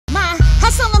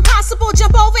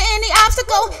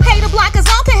go. Hater blockers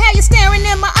on can have you staring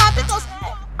in my opticals.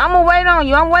 I'm gonna wait on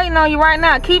you. I'm waiting on you right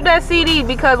now. Keep that CD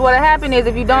because what'll happen is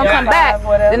if you don't come back,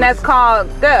 then that's called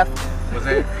theft. What's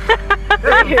that?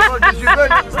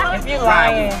 If you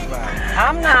lying,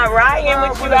 I'm not riding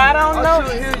with you. I don't know.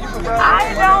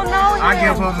 I don't know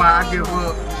him. I give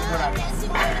up.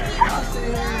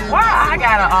 Why I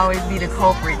gotta always be the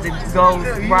culprit to go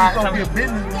ride something?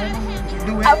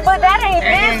 But that ain't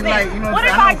business. Like, you know what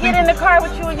if I get in the car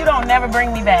with you and you don't never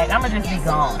bring me back? I'ma just be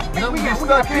gone. We get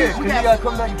stuck here. We gotta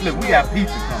come back. Look, we got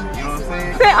pizza coming. You know what I'm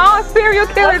saying? Say all serial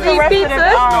killers eat pizza.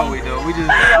 No, we don't. We just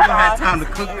don't have time to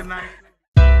cook tonight.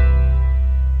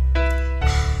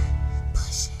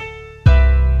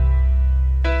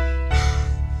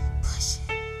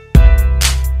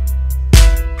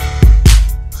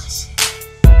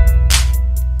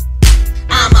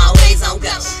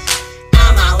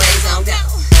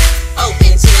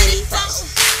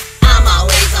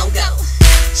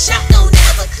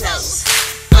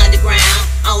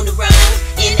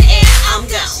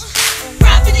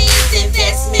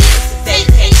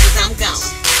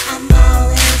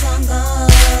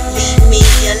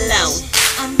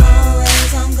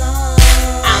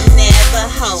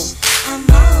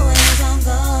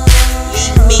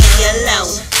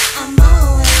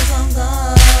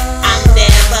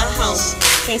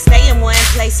 Can't stay in one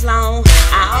place long,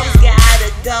 I always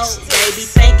gotta go. They be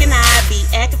thinking I be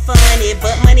acting funny,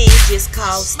 but money just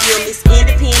cost. Still Miss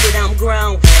Independent, I'm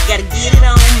grown, gotta get it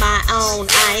on my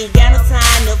own. I ain't got no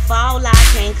time to fall, I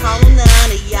can't call on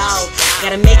none of y'all.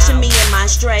 Gotta make sure me and mine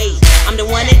straight, I'm the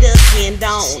one that does get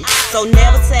on. So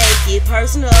never take it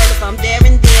personal, if I'm there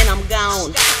and then I'm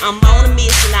gone. I'm on a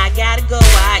mission, I gotta go,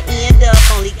 I end up,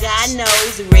 only God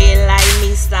knows. Red light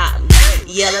means stop,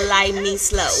 yellow light means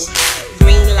slow.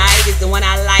 Green light is the one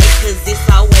I like, cause it's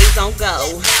always on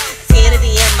go. 10 of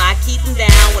them, I keep them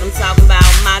down, what I'm talking about,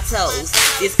 my toes.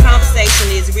 This conversation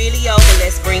is really over,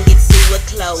 let's bring it to a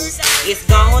close. It's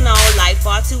gone on like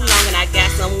far too long and I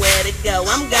got somewhere to go.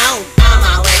 I'm gone.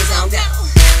 I'm always on go.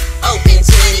 Open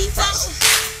 24.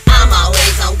 I'm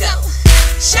always on go.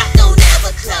 Shop don't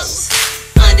ever close.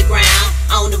 Underground,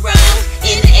 on the road,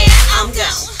 in the air, I'm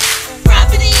gone.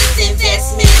 Properties,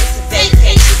 investments,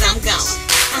 vacations, I'm gone.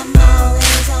 I'm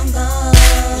always on go.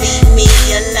 Leave me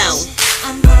alone.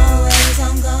 I'm always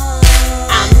on go.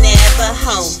 I'm never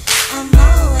home. I'm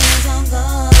always on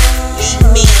go. Leave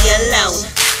me alone.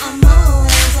 I'm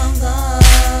always on go.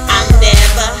 I'm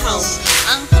never home.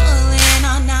 I'm pulling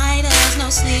all nighters,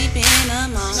 no sleeping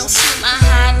alone. My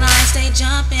hotline stay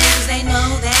jumping cause they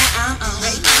know that I'm on.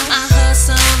 My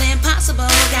hustle impossible,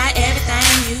 got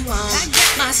everything you want.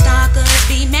 My stalkers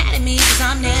be mad at me cause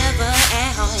I'm never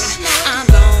at home. I'm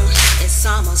gone, it's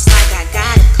almost like I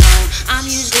got a clone. I'm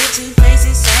usually 2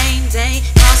 places same day,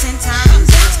 crossing time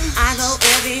zones. I go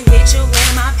every which way,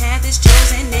 my path is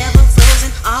chosen, never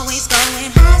frozen, always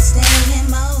going. I stay in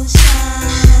motion,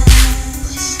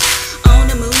 on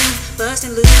the move,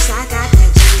 busting loose, I got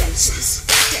that juice.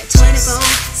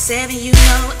 24/7, you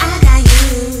know I got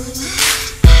you.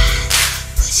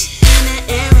 In the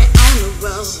air and on the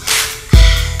road,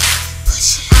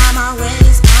 I'm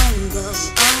always on go.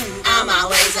 I'm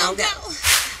always on go.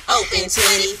 Open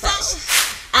 24.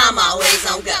 I'm always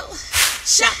on go.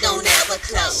 Shop don't ever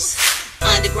close.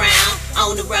 Underground,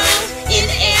 on the road, in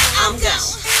the air, I'm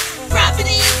gone.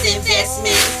 Properties,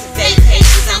 investments,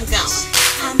 vacations, I'm gone.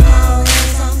 I'm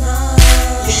always on go.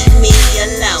 Leave me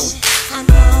alone. I'm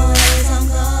always on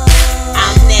go.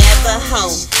 I'm never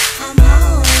home. I'm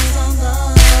always on go.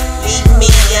 Leave me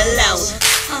alone.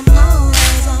 I'm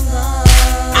always on go.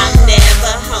 I'm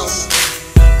never home.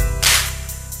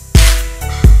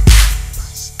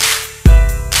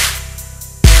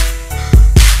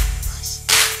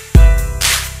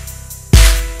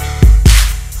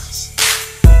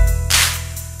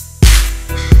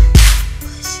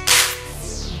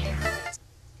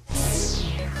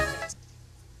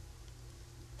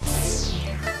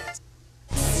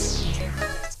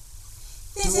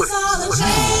 This is all a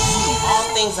dream. All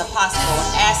things are possible.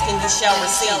 Asking you shall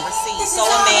receive. So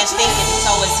a man thinketh,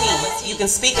 so is he. You can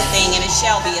speak a thing and it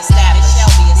shall be established.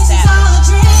 This is all a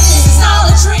dream. This is all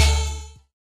a dream.